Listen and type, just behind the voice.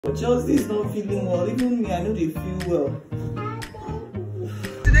But Chelsea is not feeling well. Even me, I know they feel well.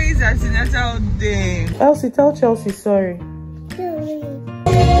 Today is antenatal day. Elsie, tell Chelsea sorry.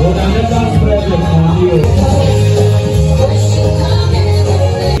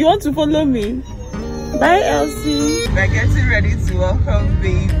 You want to follow me? Bye, Elsie. We're getting ready to welcome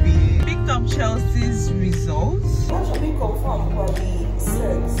baby. Picked up Chelsea's results. What should we confirm for the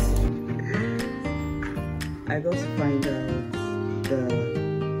sex? I got to find out the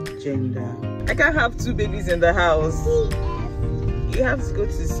gender. I can't have two babies in the house. You have to go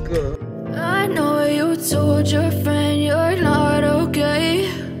to school. I know you told your friend you're not okay,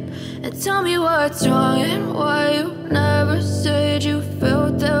 and tell me what's wrong and why you never said you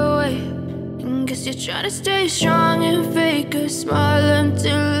felt that way. And guess you're trying to stay strong and fake a smile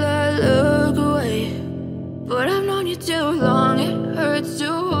until I look away. But I've known you too long, it hurts to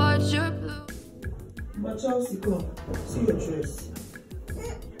watch your blue. But Chelsea, come. See your dress.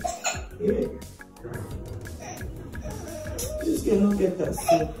 Yeah. This cannot get that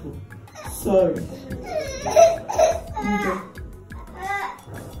simple. Sorry. Okay.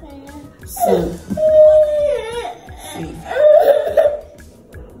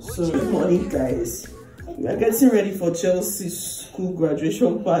 So good morning, guys. We are getting ready for Chelsea's school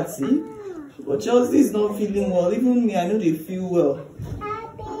graduation party. But Chelsea is not feeling well. Even me, I know they feel well.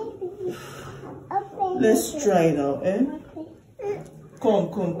 Let's try now, eh?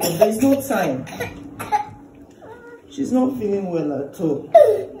 Come. There's no time. She's not feeling well at all.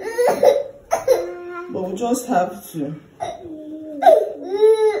 But we just have to.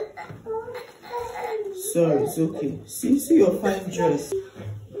 Sorry, it's okay. See your fine dress.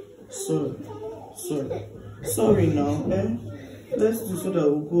 Sorry now, eh? Let's do so that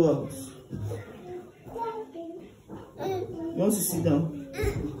we'll go out. You want to sit down?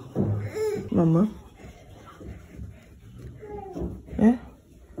 Mama? Eh?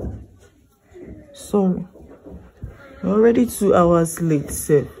 Sorry. We're already 2 hours late,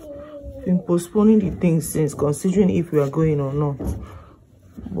 sir. Been postponing the thing since, considering if we are going or not.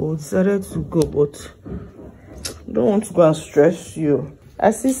 But we decided to go, but I don't want to go and stress you.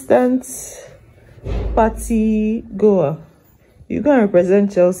 Assistant party goer, you can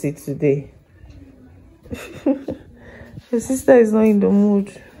represent Chelsea today. Your sister is not in the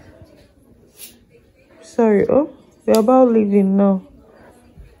mood. Sorry, oh, we're about leaving now.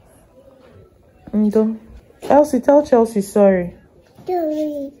 Elsie, tell Chelsea sorry.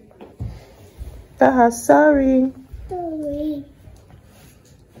 Sorry. Tell her sorry. Sorry.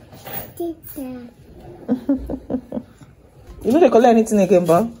 You know they call anything again,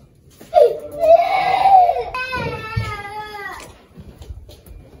 ba?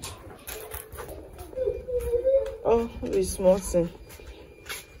 Oh, it's small thing.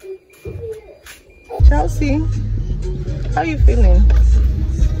 Chelsea, how you feeling?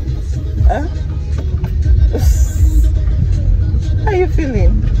 Huh? How you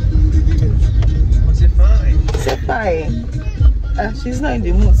feeling? Was it fine? She's fine. She's not in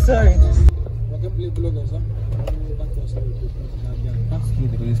the mood, sorry.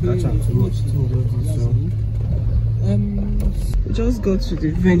 Just go to the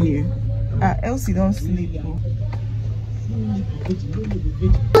venue. Elsie don't sleep.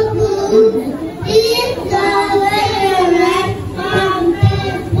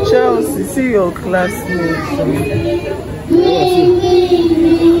 Chelsea, see your classmates.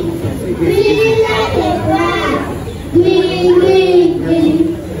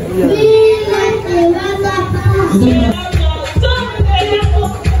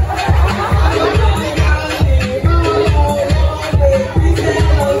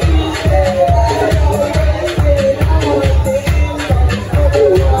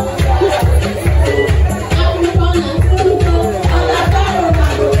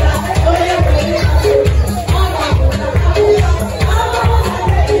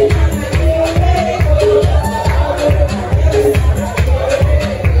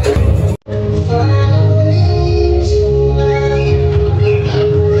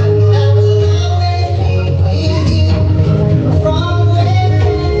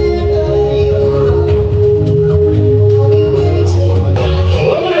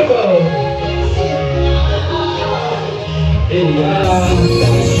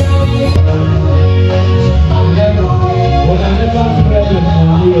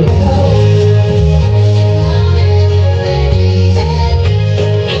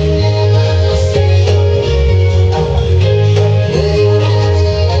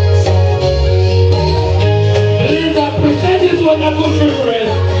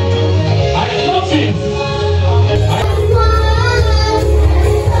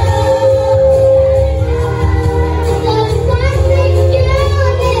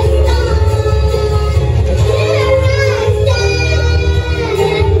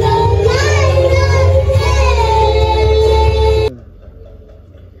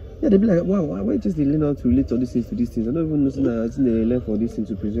 they'll be like, wow, why just they learn how to relate all these things to these things? I don't even know that they learn for these things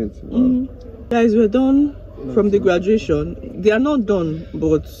to present. Wow. Guys, we're done from the graduation. They are not done,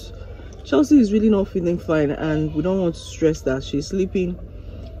 but Chelsea is really not feeling fine, and we don't want to stress that. She's sleeping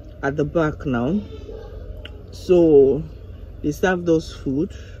at the back now. So they served us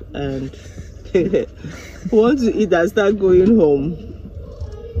food, and we want to eat and start going home.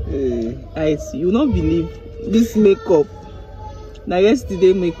 Guys, you will not believe this makeup. Now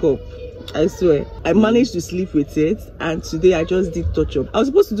yesterday makeup, I swear I managed to sleep with it, and today I just did touch up. I was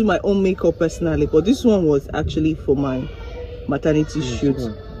supposed to do my own makeup personally, but this one was actually for my maternity shoot.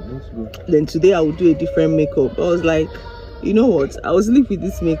 Then today I will do a different makeup. I was like, you know what, I will sleep with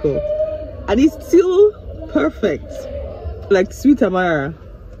this makeup and it's still perfect. Like, sweet Amara,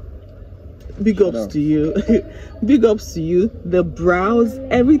 big ups to you. Big ups to you. The brows,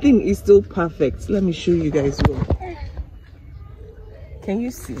 everything is still perfect. Let me show you guys one. Can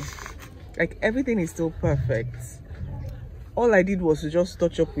you see? Like, everything is still perfect. All I did was to just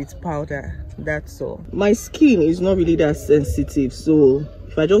touch up with powder. That's all. My skin is not really that sensitive, so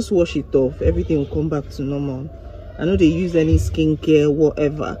if I just wash it off, everything will come back to normal. I know they use any skincare,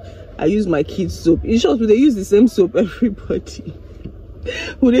 whatever. I use my kids' soap. In short, they use the same soap, everybody.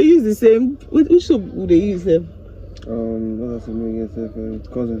 Would they use the same? Which soap would they use them? What else am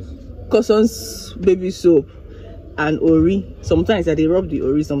I Cousins. Cousins baby soap and Ori. Sometimes they rub the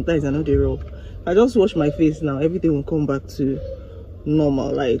Ori, sometimes I know they rub. I just wash my face now. Everything will come back to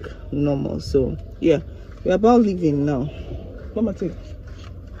normal, like normal. So yeah, we're about leaving now. Mama, take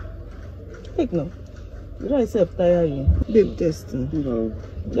now. Did I say tire you? Babe, testing. No.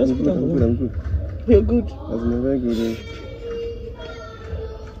 Just put I'm good. I'm good. You're good. I'm very good.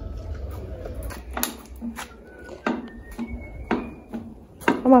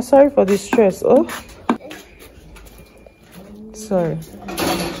 Mama, sorry for the stress. Oh, sorry.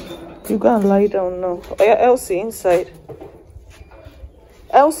 You go and lie down now. Oh yeah, Elsie, inside.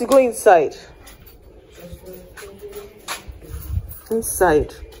 Elsie, go inside.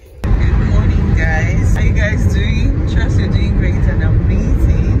 Inside. Good morning, guys. How you guys doing? Trust you're doing great and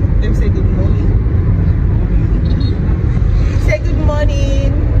amazing. Let me say good morning. Say good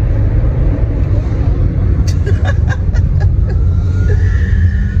morning.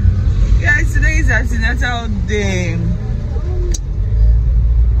 Guys, today is antenatal day.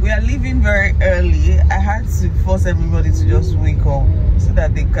 We are leaving very early. I had to force everybody to just wake up so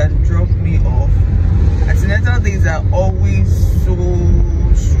that they can drop me off. Antenatal days are always so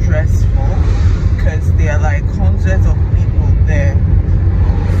stressful because there are like hundreds of people there.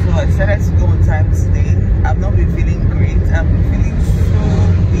 So I decided to go on time today. I've not been feeling great. I've been feeling so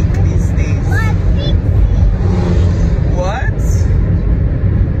weak these days. What?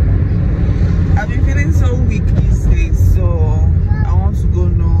 I've been feeling so weak these days, so I want to go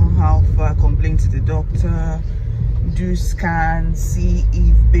know how far, complain to the doctor, do scan, see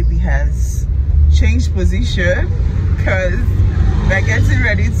if baby has changed position, because we're getting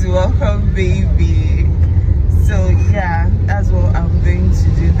ready to welcome baby. So yeah, that's what I'm going to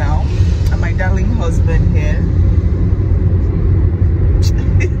do now. And my darling husband here.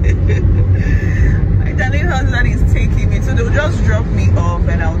 My darling husband is taking me, so they'll just drop me off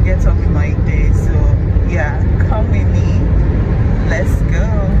and I'll get on with my day. So yeah, come with me. Let's go.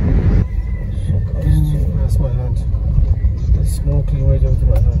 That's my hand. There's no clean way down to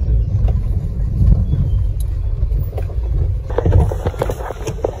my hand.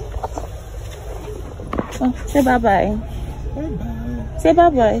 Oh, say bye-bye. Bye-bye. Say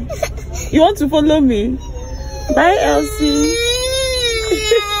bye-bye. You want to follow me? Bye, Elsie.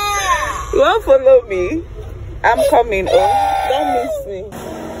 You want to follow me? I'm coming. Oh, don't miss me.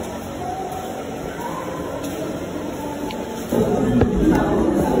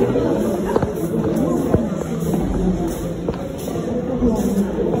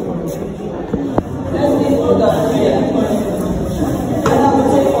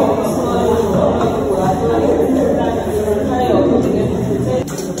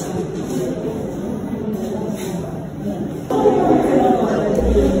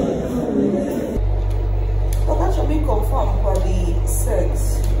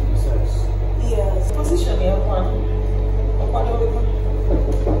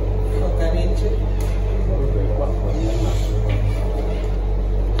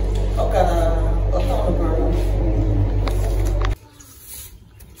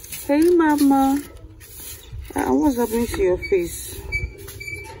 Hey mama, what's happening to your face?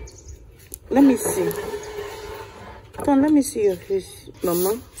 Let me see. Come on, let me see your face,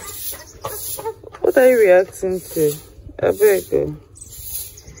 mama. What are you reacting to? I beg you.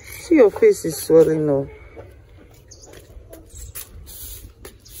 See, your face is swelling up.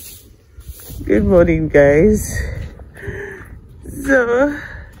 Good morning, guys. So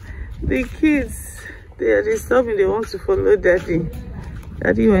the kids, they are disturbing. They want to follow daddy.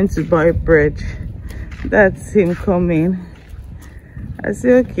 Daddy went to buy bread. That's him coming. I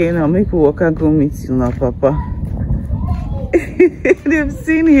say, okay, now make we walk and go meet you now, Papa. They've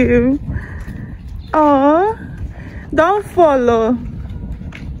seen him. Oh, don't follow.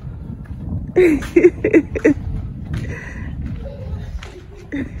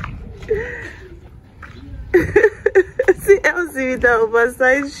 See Elsie with that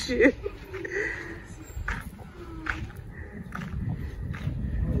oversized shoe.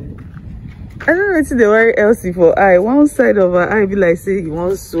 I don't know if they wear Elsie for eye. One side of her eye be like say you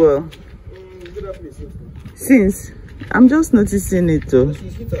want swell. Since I'm just noticing it though. She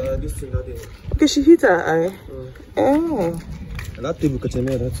hit her this thing that day. Okay, she hit her eye. Oh. And that table catching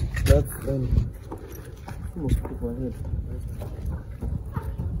me that almost put my head.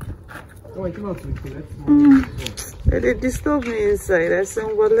 Oh, I came out to the They disturb me inside. I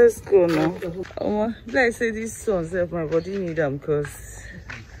said, well, let's go now. Like I say, these sons help my body need them because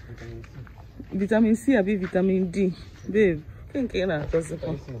vitamin C or vitamin D. Babe,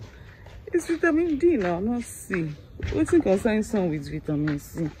 it's vitamin D now, not C. What's in concern son with vitamin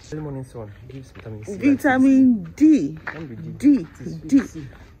C? early morning sun gives vitamin C. Vitamin D. D. D.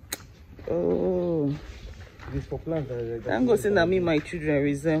 Oh. This for plants. I'm going to say that me, my children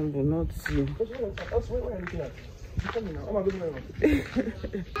resemble, not you.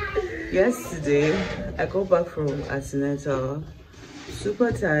 Yesterday, I got back from antenatal,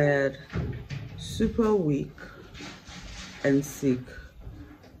 super tired, super weak, and sick.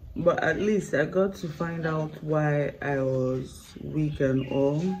 But at least I got to find out why I was weak and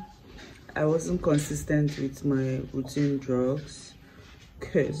all. I wasn't consistent with my routine drugs.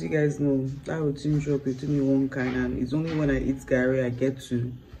 Because you guys know that routine drug is only one kind, and it's only when I eat gari I get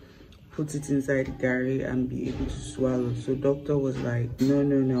to put it inside the gari and be able to swallow. So doctor was like, no,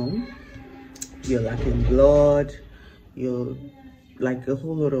 you're lacking blood, you're like a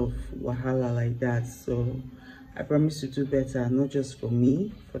whole lot of wahala like that. So I promise to do better, not just for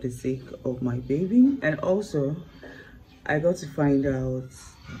me, for the sake of my baby. And also I got to find out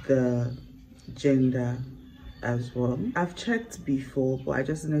the gender as well. I've checked before, but I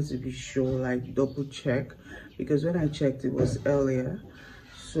just wanted to be sure, like double check, because when I checked it was earlier,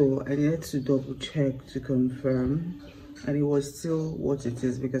 so I needed to double check to confirm, and it was still what it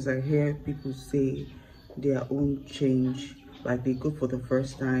is, because I hear people say their own change, like they go for the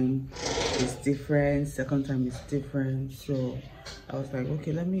first time it's different, second time it's different. So I was like,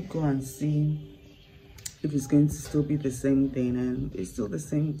 okay, let me go and see if it's going to still be the same thing, and it's still the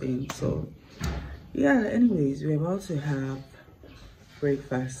same thing. So yeah, anyways, we're about to have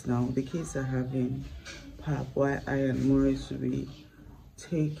breakfast now. The kids are having pap while I and Maurice will be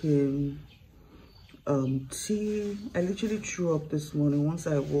taking tea. I literally threw up this morning. Once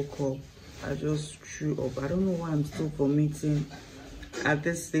I woke up, I just threw up. I don't know why I'm still vomiting at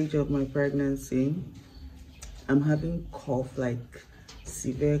this stage of my pregnancy. I'm having cough, like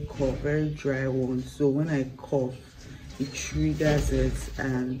severe cough, very dry one. So when I cough, it triggers it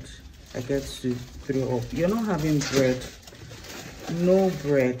and I get to throw up. You're not having bread. No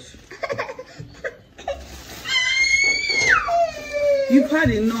bread. You've had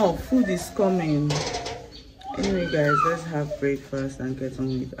enough. Food is coming. Anyway, guys, let's have breakfast and get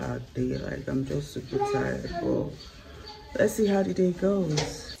on with our day. Like, I'm just super tired, but let's see how the day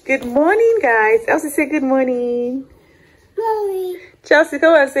goes. Good morning, guys. Elsie, say good morning. Mommy. Chelsea,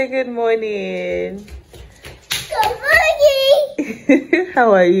 come and say good morning. Good morning.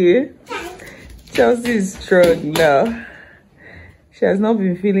 How are you? Chelsea is strong now. She has not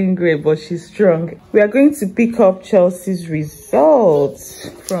been feeling great, but she's strong. We are going to pick up Chelsea's results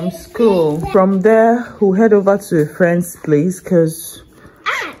from school. From there, we'll head over to a friend's place because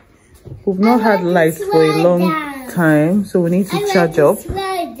we've not had lights for a long time, so we need to charge up.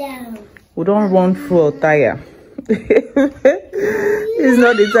 We don't run full tire. It's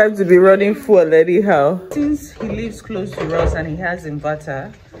not the time to be running full anyhow. Since he lives close to us and he has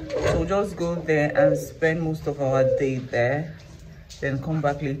inverter, so we'll just go there and spend most of our day there, then come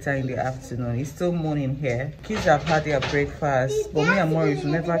back later in the afternoon. It's still morning here. Kids have had their breakfast, but me and Maurice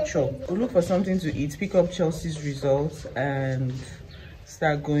will never chop. We'll look for something to eat, pick up Chelsea's results, and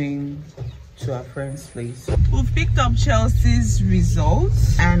start going to our friend's place. We've picked up Chelsea's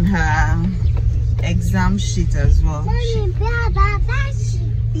results and her exam sheet as well. Mommy, Baba, black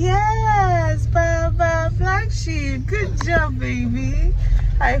sheep. Yes, Baba, black sheep. Good job, baby.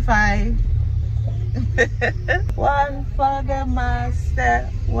 High five. One for the master,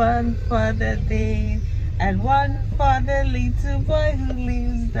 one for the day, And one for the little boy who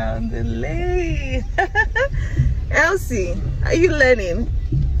lives down the lane. Elsie, are you learning?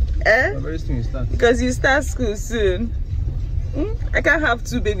 Eh? Very soon you start. Because you start school soon. I can't have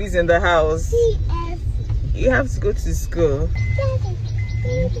two babies in the house. Yes. You have to go to school.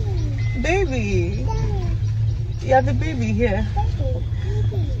 Baby. Baby. You have the baby here.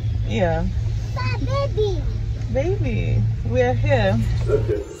 Baby. Yeah. Baby. Baby, we are here.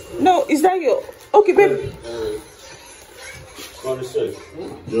 Okay. No, is that your... Okay, baby.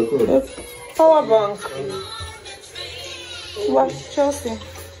 Power bank. What, Chelsea?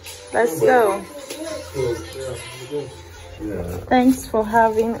 Let's go. Thanks for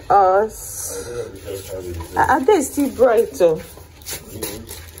having us. Are they still bright?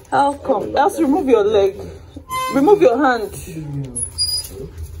 How come? Else remove your leg. Remove your hand.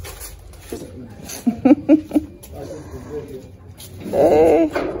 Hey,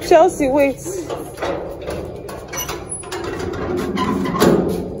 Chelsea, wait.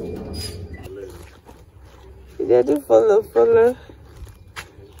 They do follow.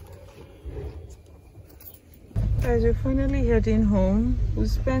 Guys, we're finally heading home. We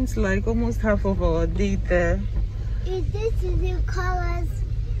spent like almost half of our day there. Is this the new colors?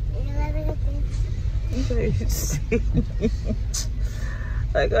 What are you saying?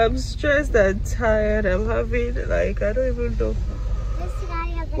 Like, I'm stressed and tired. I'm having, like, I don't even know.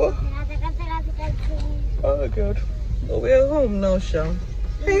 What? Oh, God. Oh, we're home now, Sean.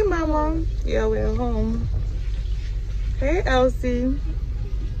 Hey, Mama. Yeah, we're home. Hey, Elsie.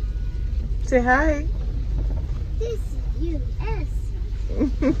 Say hi. This is U.S.